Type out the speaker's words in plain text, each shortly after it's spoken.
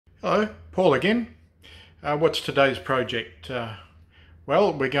Hello, Paul again. What's today's project?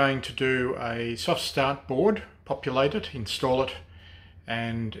 Well, we're going to do a soft start board, populate it, install it,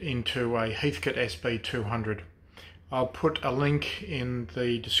 and into a Heathkit SB-200. I'll put a link in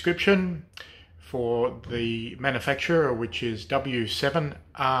the description for the manufacturer, which is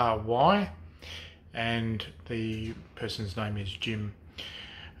W7RY, and the person's name is Jim.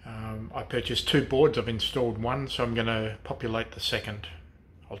 I purchased two boards, I've installed one, so I'm going to populate the second.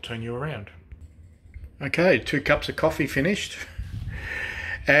 I'll turn you around. Okay, 2 cups of coffee finished,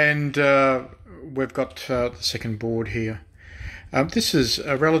 and we've got the second board here. This is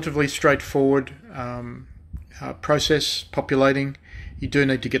a relatively straightforward process, populating. You do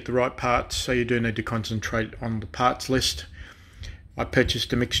need to get the right parts, so you do need to concentrate on the parts list. I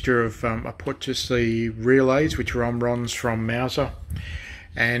purchased a mixture of, I purchased the relays, which are Omrons from Mauser,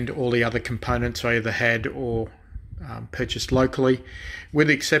 and all the other components I either had or purchased locally, with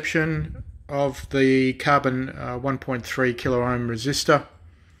the exception of the carbon 1.3 kilo ohm resistor.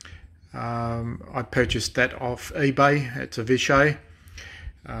 I purchased that off eBay. It's a Vichy.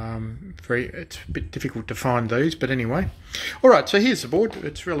 It's a bit difficult to find these, but anyway. Alright, so here's the board.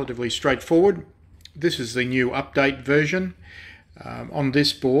 It's relatively straightforward. This is the new update version. On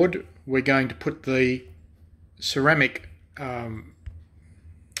this board we're going to put the ceramic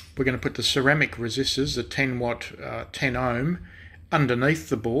resistors, the 10 watt 10 ohm, underneath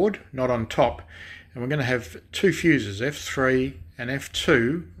the board, not on top, and we're going to have two fuses, F3 and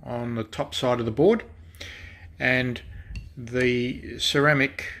F2, on the top side of the board, and the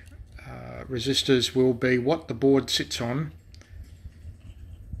ceramic resistors will be what the board sits on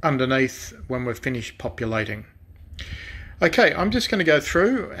underneath when we're finished populating. Okay, I'm just going to go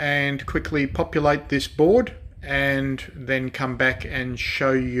through and quickly populate this board and then come back and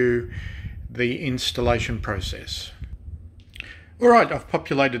show you the installation process. Alright, I've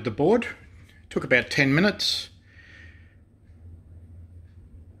populated the board. It took about 10 minutes.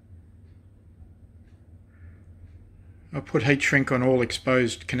 I put heat shrink on all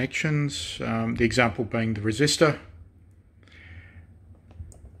exposed connections, the example being the resistor.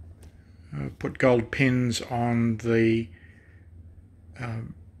 I put gold pins on the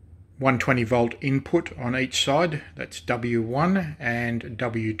 120 volt input on each side. That's W1 and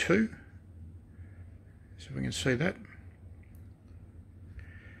W2. So we can see that.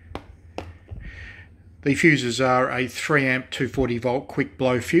 The fuses are a 3 amp 240 volt quick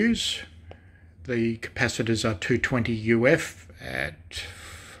blow fuse. The capacitors are 220 UF at,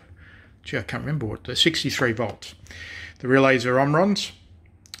 I can't remember what, the 63 volts. The relays are Omrons,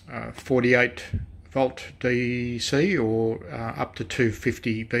 48 volt DC or up to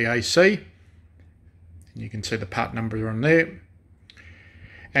 250 VAC. And you can see the part number on there.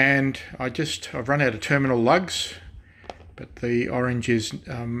 And I've run out of terminal lugs, but the orange is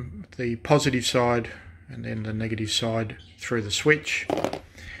the positive side and then the negative side through the switch.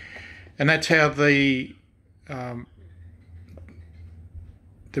 And that's how the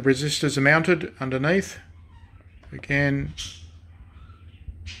resistors are mounted underneath. Again,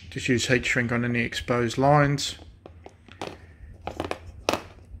 just use heat shrink on any exposed lines,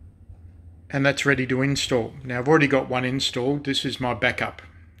 and that's ready to install. Now I've already got one installed. This is my backup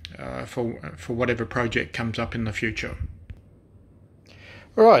for whatever project comes up in the future.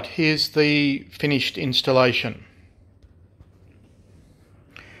 Alright, here's the finished installation.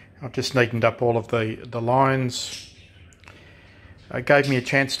 I've just neatened up all of the lines. It gave me a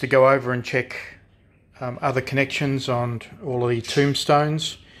chance to go over and check other connections on all of the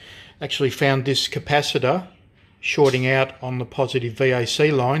tombstones. Actually found this capacitor shorting out on the positive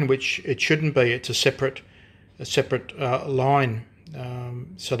VAC line, which it shouldn't be. It's a separate line.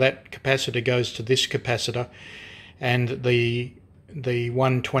 So that capacitor goes to this capacitor, and the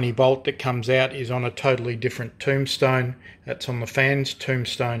 120 volt that comes out is on a totally different tombstone. That's on the fan's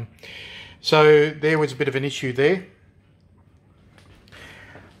tombstone. So there was a bit of an issue there.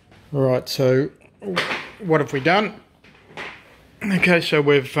 Alright, so what have we done? Okay, so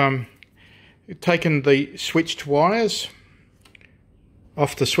we've taken the switched wires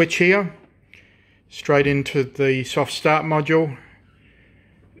off the switch here, straight into the soft start module,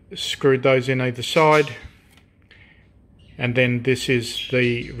 screwed those in either side, and then this is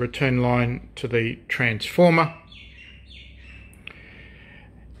the return line to the transformer.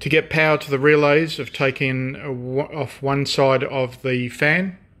 To get power to the relays, I've taken off one side of the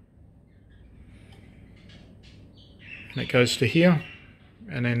fan, and it goes to here,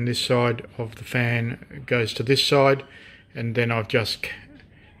 and then this side of the fan goes to this side, and then I've just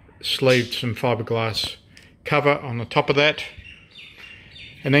sleeved some fiberglass cover on the top of that,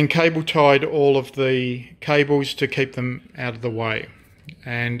 and then cable tied all of the cables to keep them out of the way.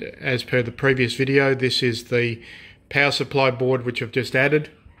 and as per the previous video, this is the power supply board which I've just added.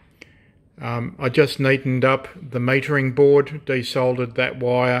 I just neatened up the metering board, desoldered that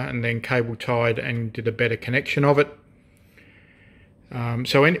wire and then cable tied and did a better connection of it.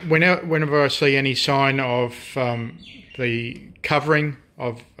 So whenever I see any sign of the covering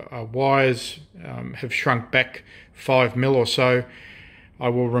of wires have shrunk back 5 mil or so, I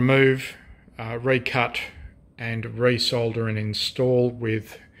will remove, recut and resolder and install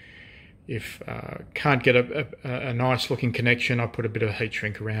with, if can't get a nice looking connection, I put a bit of heat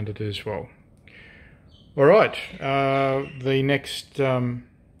shrink around it as well. Alright, the next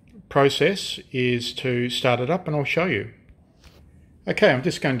process is to start it up and I'll show you. Okay, I'm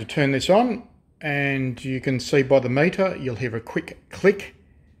just going to turn this on and you can see by the meter you'll hear a quick click,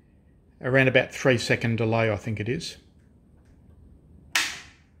 around about 3-second delay I think it is.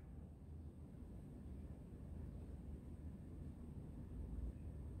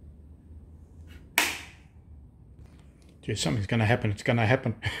 Gee, something's going to happen, it's going to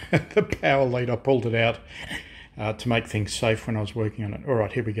happen. The power lead, I pulled it out to make things safe when I was working on it.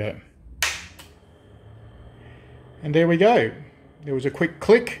 Alright, here we go. And there we go. There was a quick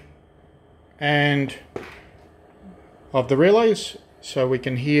click and of the relays, so we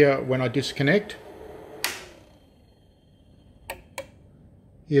can hear when I disconnect.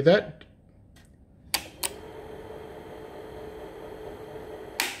 Hear that?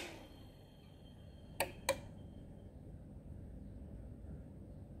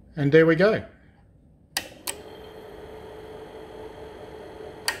 And there we go.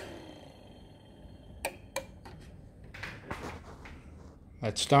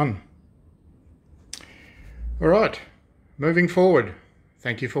 That's done. All right, moving forward.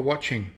 Thank you for watching.